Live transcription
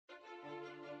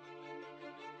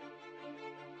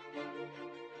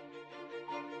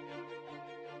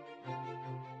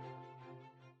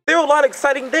are a lot of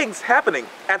exciting things happening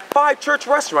at Five Church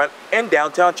Restaurant in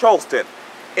downtown Charleston.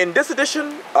 In this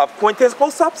edition of Quintin's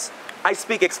Close-Ups, I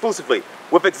speak exclusively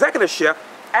with Executive Chef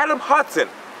Adam Hodgson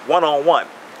one-on-one.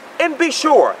 And be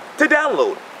sure to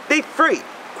download the free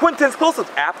Quintin's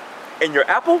Close-Ups app in your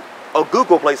Apple or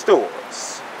Google Play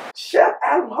stores. Chef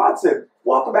Adam Hodgson,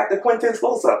 welcome back to Quintin's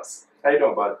Close-Ups. How you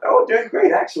doing, bud? Oh, doing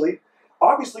great, actually.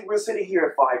 Obviously, we're sitting here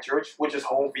at Five Church, which is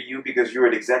home for you because you're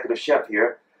an executive chef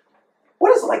here.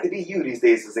 What is it like to be you these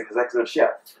days as an executive chef?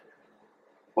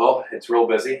 Well, it's real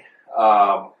busy.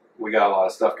 We got a lot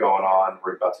of stuff going on.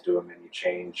 We're about to do a menu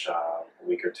change a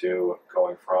week or two,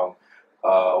 going from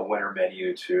a winter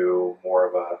menu to more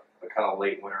of a kind of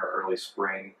late winter, early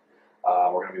spring.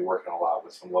 We're going to be working a lot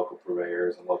with some local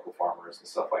purveyors and local farmers and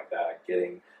stuff like that,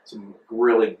 getting some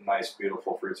really nice,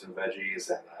 beautiful fruits and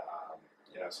veggies and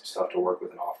some stuff to work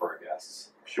with and offer our guests.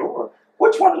 Sure.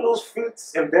 Which one of those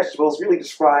fruits and vegetables really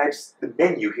describes the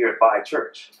menu here at Five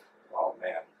Church? Oh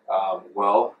man.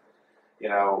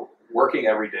 Working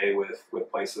every day with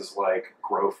places like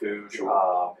Grow Food,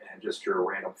 sure. And just your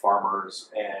random farmers,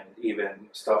 and even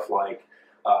stuff like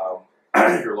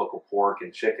your local pork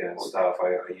and chicken and stuff.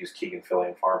 I use Keegan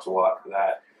Fillet Farms a lot for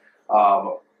that.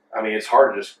 It's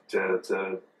hard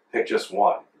to pick just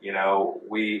one.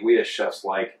 We as chefs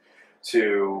like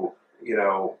to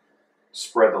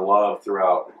spread the love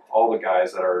throughout all the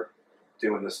guys that are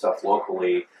doing this stuff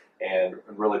locally and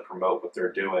really promote what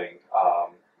they're doing.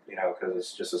 Because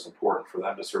it's just as important for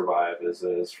them to survive as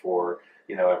it is for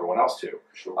everyone else to.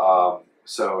 Sure.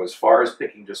 So as far as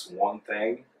picking just one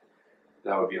thing,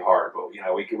 that would be hard. But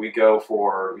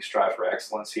we strive for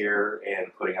excellence here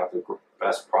and putting out the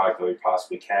best product that we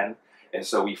possibly can. And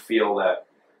so we feel that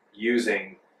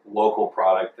using local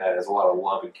product that has a lot of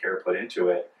love and care put into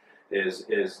it is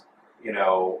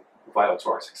vital to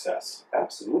our success.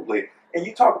 Absolutely. And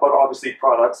you talk about obviously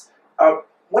products.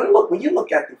 When you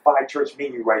look at the Five Church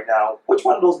menu right now, which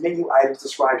one of those menu items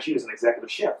describes you as an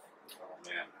executive chef?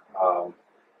 Oh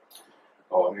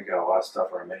man. We got a lot of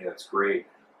stuff on our menu that's great.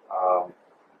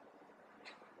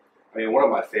 One of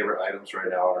my favorite items right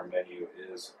now on our menu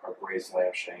is our braised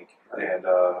lamb shank, and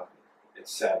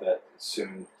it's sad that it's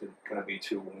soon going to be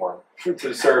too warm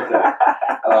to serve that.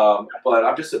 But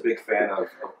I'm just a big fan of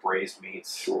braised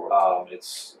meats. Sure.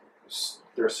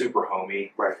 They're super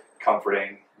homey, right,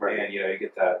 comforting, right, and you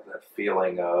get that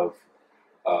feeling of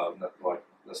like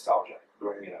nostalgia.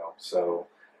 Right. So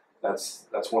that's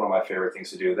one of my favorite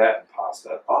things to do. That and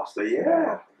pasta. Pasta,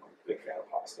 yeah. I'm a big fan of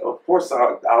pasta. Of course,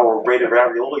 our rated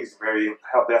ravioli is very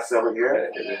bestseller here.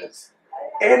 It is.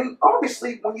 And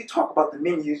obviously, when you talk about the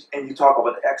menus and you talk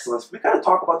about the excellence, we got to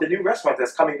talk about the new restaurant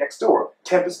that's coming next door,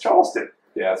 Tempest Charleston.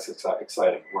 Yeah, it's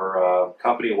exciting. We're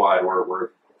company-wide. We're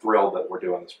thrilled that we're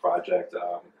doing this project.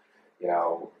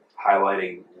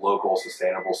 Highlighting local,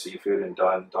 sustainable seafood and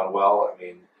done well.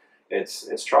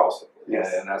 It's Charleston,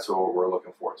 yes, and that's what we're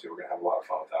looking forward to. We're gonna have a lot of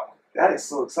fun with that one. That is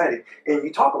so exciting. And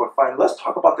you talk about fun. Let's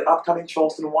talk about the upcoming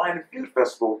Charleston Wine and Food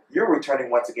Festival. You're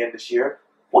returning once again this year.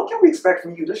 What can we expect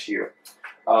from you this year?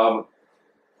 A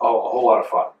whole lot of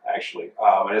fun, actually.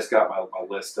 I just got my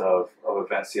list of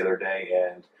events the other day,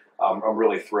 and I'm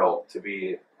really thrilled to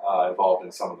be involved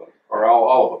in some of them, or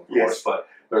all of them, of yes, course. But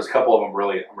there's a couple of them I'm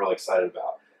really excited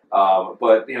about.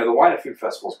 But the Wine and Food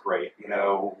Festival is great.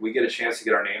 We get a chance to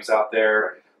get our names out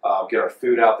there, get our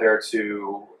food out there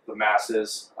to the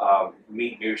masses,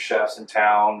 meet new chefs in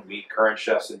town, meet current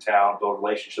chefs in town, build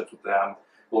relationships with them,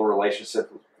 build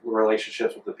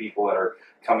relationships with the people that are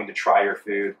coming to try your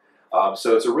food.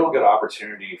 So it's a real good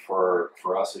opportunity for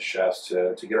us as chefs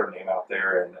to get our name out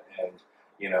there and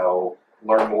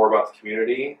learn more about the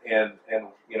community and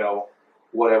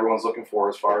what everyone's looking for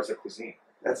as far as their cuisine.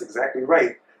 That's exactly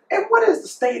right. And what is the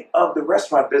state of the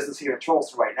restaurant business here in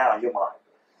Charleston right now in your mind?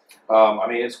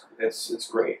 It's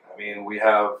great. We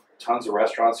have tons of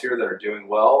restaurants here that are doing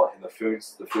well, and the food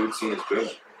scene is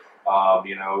booming.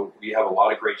 We have a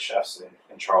lot of great chefs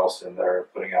in Charleston that are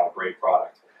putting out a great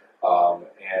product.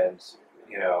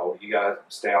 You gotta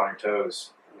stay on your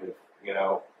toes,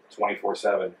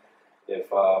 24/7 if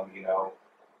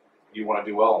you want to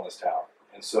do well in this town.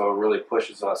 And so it really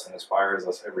pushes us and inspires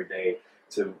us every day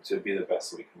to be the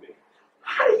best that we can be.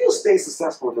 How do you stay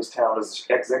successful in this town as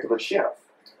an executive chef?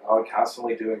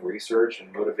 Constantly doing research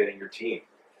and motivating your team.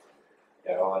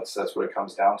 That's what it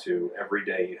comes down to. Every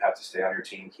day you have to stay on your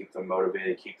team, keep them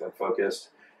motivated, keep them focused,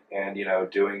 and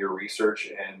doing your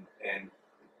research and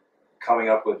coming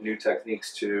up with new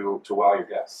techniques to wow your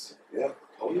guests. Yeah.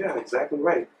 Oh yeah, exactly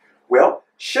right. Well,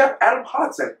 Chef Adam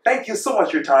Hodgson, thank you so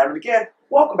much for your time. And again,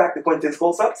 welcome back to Quintin's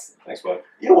Close-Ups. Thanks, bud.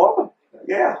 You're welcome.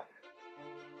 Yeah.